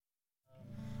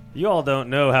You all don't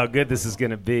know how good this is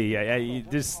going to be.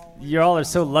 You all are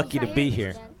so lucky to be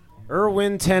here.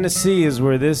 Irwin, Tennessee is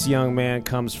where this young man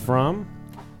comes from.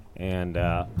 And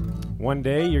one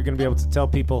day you're going to be able to tell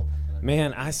people,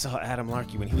 man, I saw Adam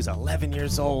Larkey when he was 11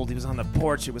 years old. He was on the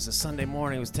porch. It was a Sunday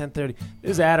morning. It was 10:30.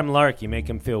 This is Adam Larkey. Make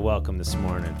him feel welcome this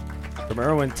morning. From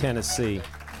Irwin, Tennessee.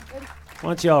 Why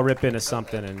don't you all rip into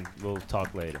something and we'll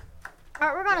talk later.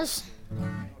 All right, we're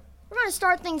gonna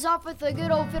start things off with a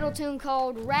good old fiddle tune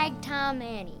called Ragtime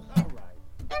Annie.